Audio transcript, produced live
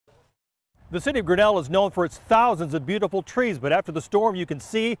The city of Grinnell is known for its thousands of beautiful trees, but after the storm, you can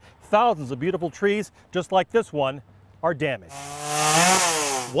see thousands of beautiful trees, just like this one, are damaged.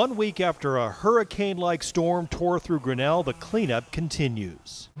 1 week after a hurricane-like storm tore through Grinnell, the cleanup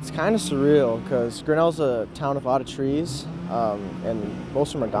continues. It's kind of surreal because Grinnell's a town of a lot of trees, and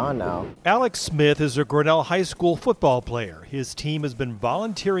most of them are gone now. Alex Smith is a Grinnell High School football player. His team has been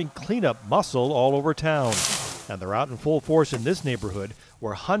volunteering cleanup muscle all over town, and they're out in full force in this neighborhood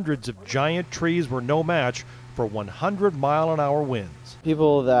where hundreds of giant trees were no match for 100-mile-an-hour winds.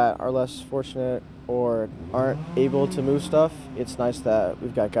 People that are less fortunate or aren't able to move stuff, it's nice that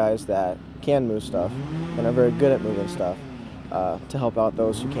we've got guys that can move stuff and are very good at moving stuff to help out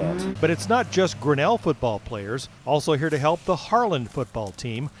those who can't. But it's not just Grinnell football players. Also here to help the Harlan football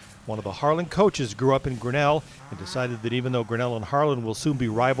team. One of the Harlan coaches grew up in Grinnell and decided that even though Grinnell and Harlan will soon be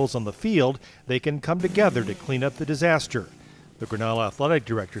rivals on the field, they can come together to clean up the disaster. The Grinnell athletic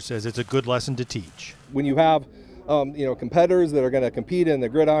director says it's a good lesson to teach. When you have competitors that are going to compete in the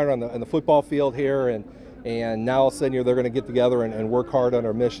gridiron on the football field here, and now all of a sudden they're going to get together and work hard on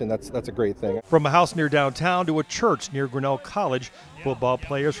our mission, that's a great thing. From a house near downtown to a church near Grinnell College, football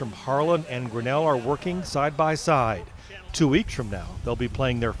players from Harlan and Grinnell are working side by side. 2 weeks from now, they'll be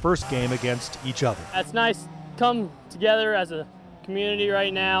playing their first game against each other. It's nice to come together as a community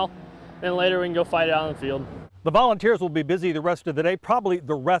right now, then later we can go fight it out on the field. The volunteers will be busy the rest of the day, probably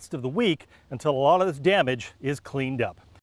the rest of the week, until a lot of this damage is cleaned up.